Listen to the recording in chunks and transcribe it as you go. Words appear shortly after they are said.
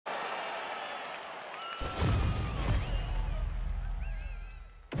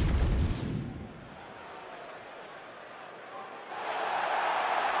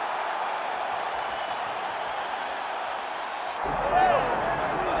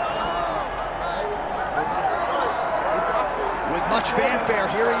With much fanfare,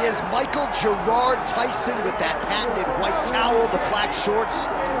 here he is, Michael Gerard Tyson with that patented white towel, the black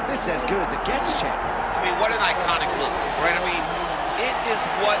shorts. This is as good as it gets, champ. I mean, what an iconic look, right? I mean, it is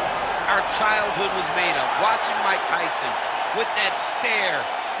what our childhood was made of. Watching Mike Tyson with that stare,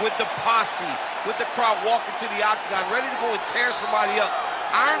 with the posse, with the crowd walking to the octagon, ready to go and tear somebody up.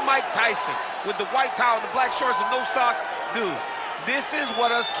 Iron Mike Tyson with the white towel and the black shorts and no socks. Dude, this is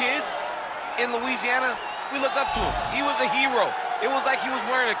what us kids in Louisiana, we looked up to him. He was a hero. It was like he was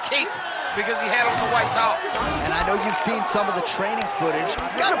wearing a cape because he had on the white towel. And I know you've seen some of the training footage.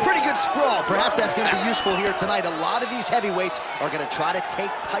 Got a pretty good sprawl. Perhaps that's going to be useful here tonight. A lot of these heavyweights are going to try to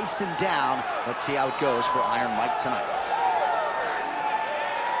take Tyson down. Let's see how it goes for Iron Mike tonight.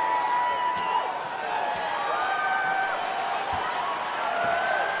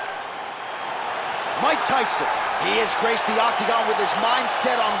 Mike Tyson, he has graced the octagon with his mind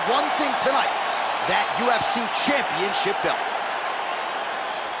set on one thing tonight, that UFC championship belt.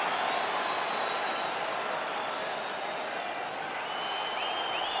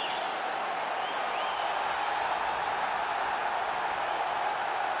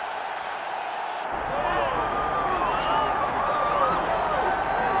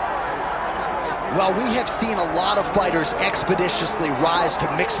 Well, we have seen a lot of fighters expeditiously rise to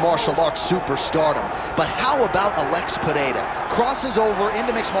mixed martial arts superstardom. But how about Alex Pereira? Crosses over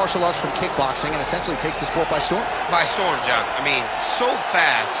into mixed martial arts from kickboxing and essentially takes the sport by storm? By storm, John. I mean, so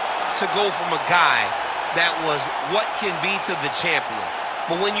fast to go from a guy that was what can be to the champion.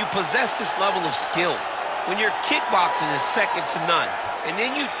 But when you possess this level of skill, when your kickboxing is second to none, and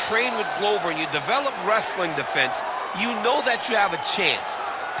then you train with Glover and you develop wrestling defense, you know that you have a chance.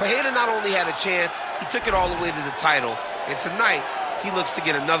 Pereira not only had a chance, he took it all the way to the title, and tonight, he looks to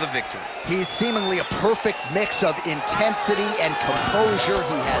get another victory. He's seemingly a perfect mix of intensity and composure.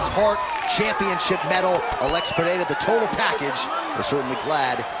 He has heart, championship medal, Alex Pereira, the total package. We're certainly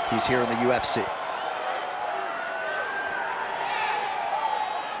glad he's here in the UFC.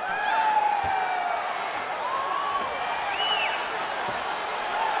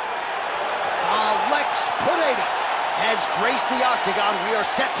 Alex Pereira has graced the octagon. We are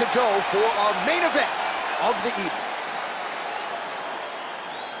set to go for our main event of the evening.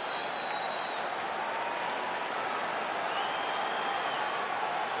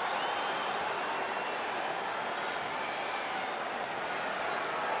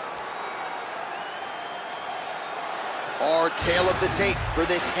 Our tale of the tape for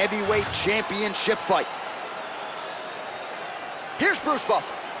this heavyweight championship fight. Here's Bruce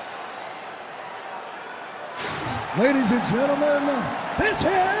Buffer. Ladies and gentlemen, this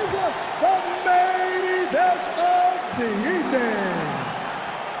is the main event of the evening.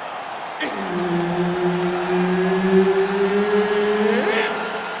 It's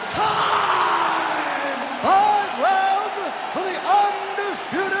time! 5 rounds for the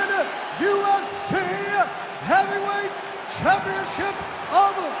undisputed UFC Heavyweight Championship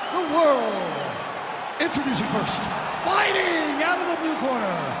of the world. Introducing first, fighting out of the blue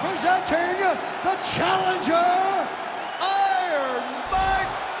corner, presenting the challenger, Iron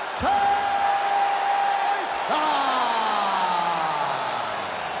Mike Tyson.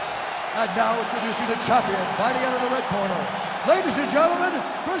 And now introducing the champion, fighting out of the red corner. Ladies and gentlemen,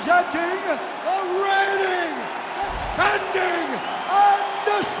 presenting the reigning, defending,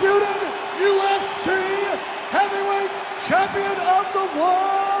 undisputed UFC Heavyweight Champion of the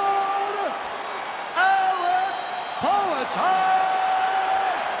world, Alex Pereira!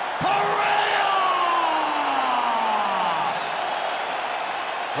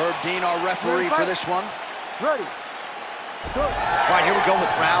 Herb Dean, our referee for this one. Ready. Go. All right, here we go with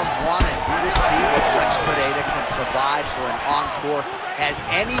round one, and we will see what Alex Pereira can provide for an encore. Has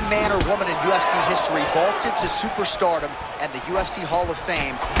any man or woman in UFC history vaulted to superstardom and the UFC Hall of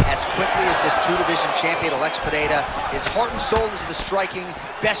Fame as quickly as this two-division champion, Alex Pereira? His heart and soul is the striking,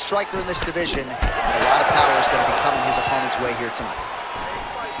 best striker in this division, and a lot of power is going to be coming his opponent's way here tonight.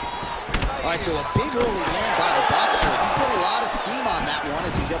 All right, so a big early land by the boxer. He put a lot of steam on that one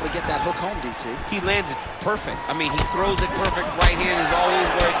as he's able to get that hook home, DC. He lands it perfect. I mean, he throws it perfect. Right hand is always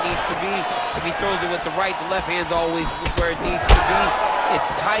where it needs to be. If he throws it with the right, the left hand's always where it needs to be.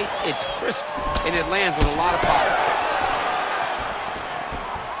 It's tight, it's crisp, and it lands with a lot of power.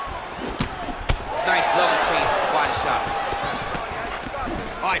 Nice level change, body shot.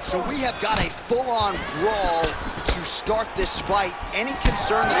 All right, so we have got a full-on brawl to to start this fight. Any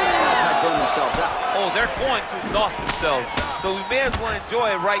concern that these guys might burn themselves out? Oh, they're going to exhaust themselves. So we may as well enjoy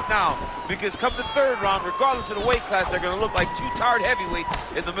it right now, because come the third round, regardless of the weight class, they're going to look like two tired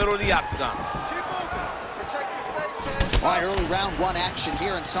heavyweights in the middle of the octagon. All right, early round one action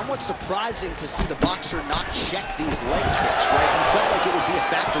here, and somewhat surprising to see the boxer not check these leg kicks, right? He felt like it would be a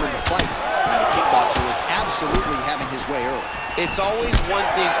factor in the fight, and the kickboxer was absolutely having his way early. It's always one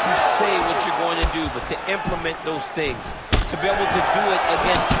thing to say what you're going to do, but to implement those things, to be able to do it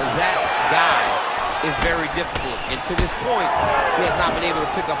against that guy is very difficult. And to this point, he has not been able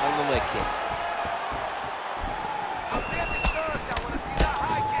to pick up on the leg kick.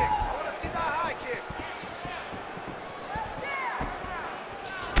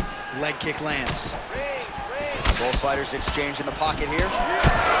 Leg kick lands. Both fighters exchange in the pocket here.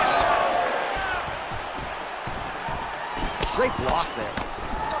 Great block there.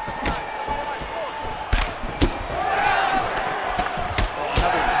 Oh,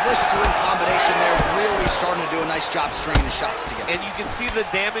 another blistering combination there. Really starting to do a nice job stringing the shots together. And you can see the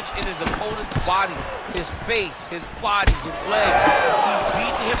damage in his opponent's body, his face, his body, his legs. He's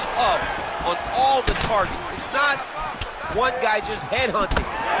beating him up on all the targets. It's not one guy just headhunting.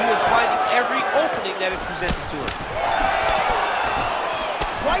 He is finding every opening that is presented to him.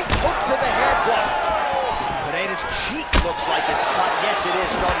 Right hook to the head blocked. Pereira's cheek looks like it's cut. Yes, it is.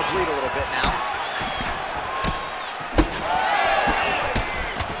 Starting to bleed a little bit now.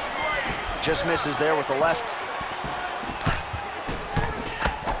 Just misses there with the left.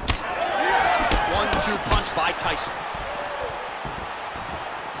 1-2 punch by Tyson.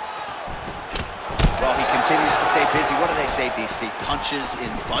 Well, he continues to stay busy. What do they say, DC? Punches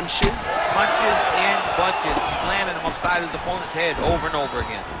in bunches? Punches in bunches. He's landing them upside his opponent's head over and over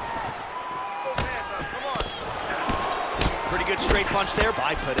again. Pretty good straight punch there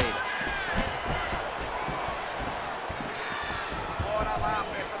by Pereira.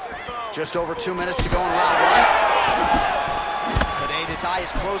 Just over 2 minutes to go in round one. Pereira's eye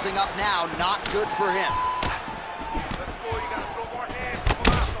is closing up now. Not good for him.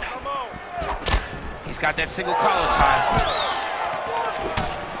 He's got that single collar tie.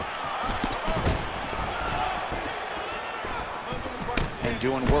 And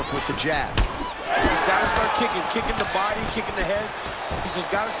doing work with the jab. He's got to start kicking the body, kicking the head. He's just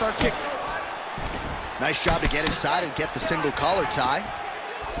got to start kicking. Nice job to get inside and get the single collar tie.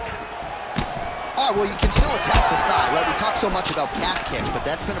 All right, well, you can still attack the thigh, right? We talk so much about calf kicks, but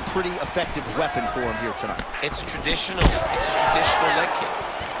that's been a pretty effective weapon for him here tonight. It's a traditional leg kick.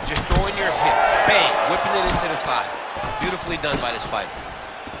 Just throwing your hip, bang, whipping it into the thigh. Beautifully done by this fighter.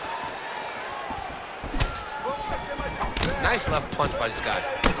 Nice left punch by this guy.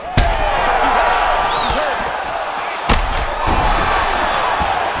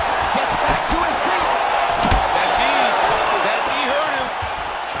 Gets back to his feet. That knee hurt him.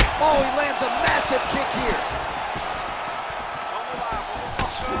 Oh, he lands a massive kick here.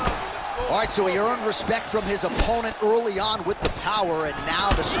 All right, so he earned respect from his opponent early on with the power, and now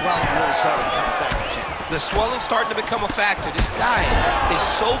the swelling really starting to become a factor, champ. The swelling's starting to become a factor. This guy is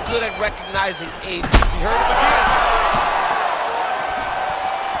so good at recognizing age. He hurt him again.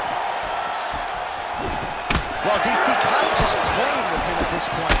 Well, DC kind of just playing with him at this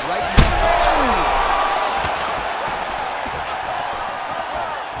point, right now.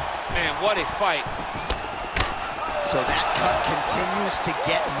 Man, what a fight. So that cut continues to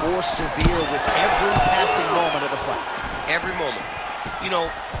get more severe with every passing moment of the fight. Every moment. You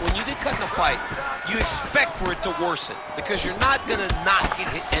know, when you get cut in a fight, you expect for it to worsen because you're not going to not get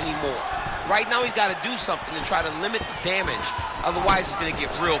hit anymore. Right now, he's got to do something to try to limit the damage. Otherwise, it's going to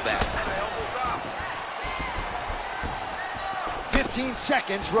get real bad. 15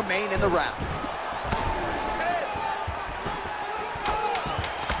 seconds remain in the round.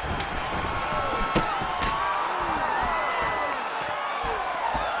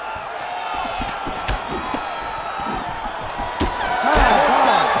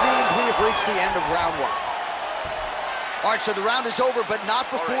 Reached the end of round one. All right, so the round is over, but not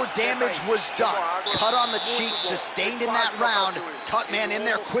before damage was done. Cut on the cheek, sustained in that round. Cut man in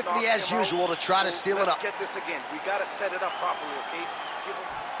there quickly as usual to try to seal it up. Let's get this again. We got to set it up properly, okay?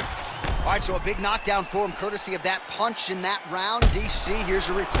 All right, so a big knockdown for him, courtesy of that punch in that round. DC, here's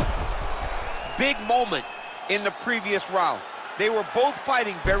a replay. Big moment in the previous round. They were both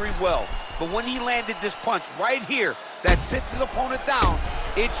fighting very well, but when he landed this punch right here that sits his opponent down,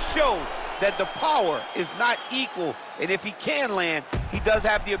 it showed that the power is not equal, and if he can land, he does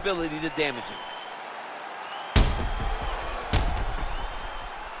have the ability to damage him.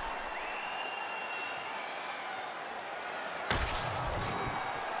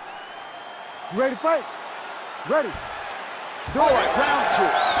 You ready to fight? Ready. All right, round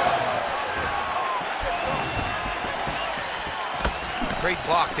 2. Great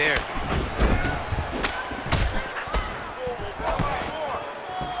block there.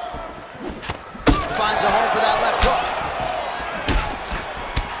 Finds a home for that left hook.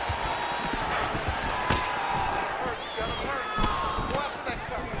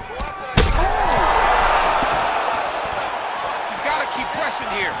 He's got to keep pressing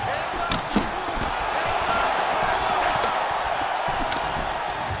here.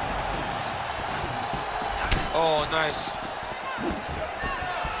 Oh, nice.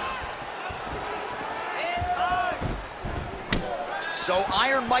 So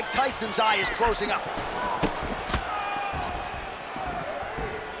Iron Mike Tyson's eye is closing up.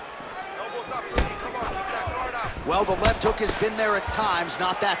 Well, the left hook has been there at times,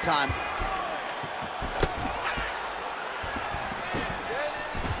 not that time.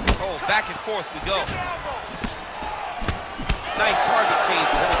 Oh, back and forth we go. Nice target change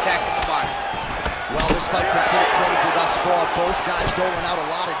with him attacking the body. Well, this fight's been pretty crazy thus far. Both guys doling out a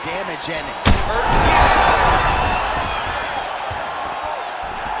lot of damage and...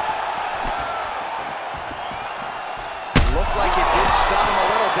 Looked like it did stun him a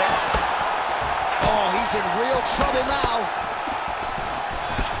little bit. Oh, he's in real trouble now.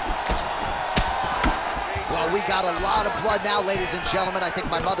 Well, we got a lot of blood now, ladies and gentlemen. I think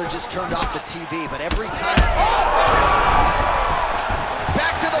my mother just turned off the TV, but every time...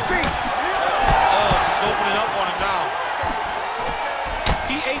 Back to the feet. Oh, just opening up on him now.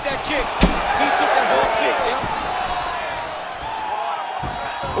 He ate that kick. He took that whole kick, yep.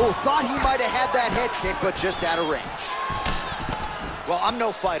 Oh, thought he might have had that head kick, but just out of range. Well, I'm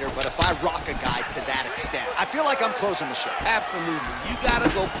no fighter, but if I rock a guy to that extent, I feel like I'm closing the show. Absolutely. You gotta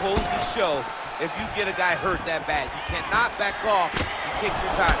go close the show if you get a guy hurt that bad. You cannot back off. You take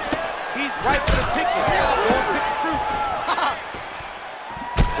your time. He's right for the pickles now. Go and pick the fruit.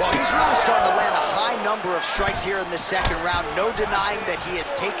 Well, he's really starting to land a high number of strikes here in this second round. No denying that he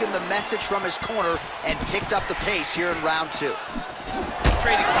has taken the message from his corner and picked up the pace here in round 2.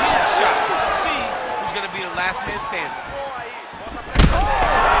 Trading huge shots. Let's see who's gonna be the last man standing.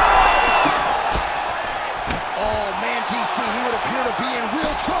 Oh, man, DC, he would appear to be in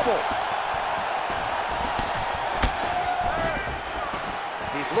real trouble.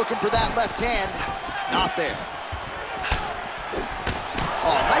 He's looking for that left hand. Not there.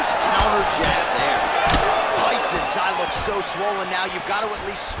 Oh, nice counter jab there. Tyson's eye looks so swollen now, you've got to at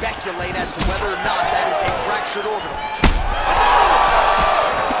least speculate as to whether or not that is a fractured orbital.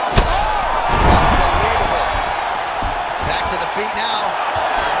 Unbelievable. Back to the feet now.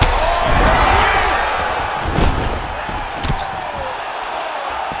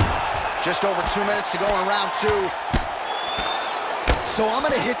 Just over 2 minutes to go in round 2. So I'm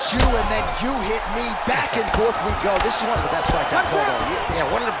going to hit you, and then you hit me. Back and forth we go. This is one of the best fights I've called all year. Yeah,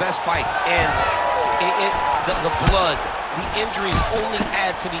 one of the best fights. And the blood, the injuries only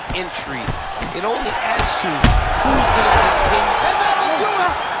add to the intrigue. It only adds to who's going to continue. And that'll do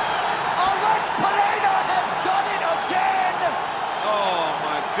it! Alex Pereira has done it again! Oh,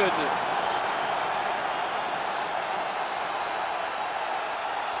 my goodness.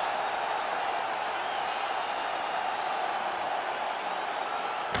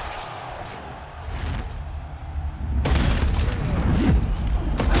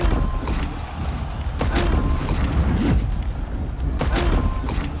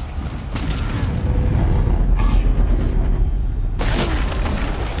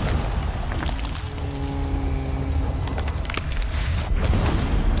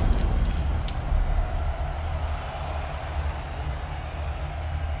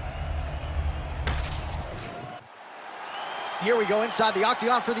 Here we go inside the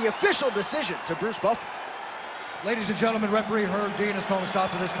octagon for the official decision to Bruce Buffer. Ladies and gentlemen, referee Herb Dean has called a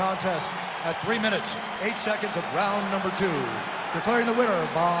stop to this contest at 3 minutes, 8 seconds of round number 2. Declaring the winner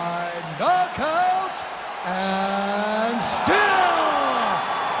by knockout and still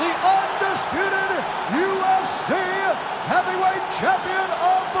the undisputed UFC heavyweight champion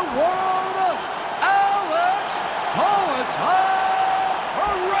of the world, Alex Pereira!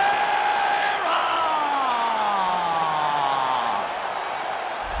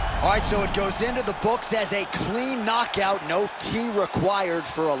 All right, so it goes into the books as a clean knockout. No T required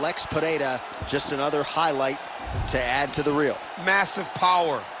for Alex Pereira. Just another highlight to add to the reel. Massive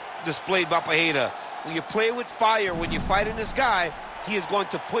power displayed by Pereira. When you play with fire, when you're fighting this guy, he is going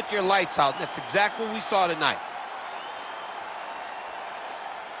to put your lights out. That's exactly what we saw tonight.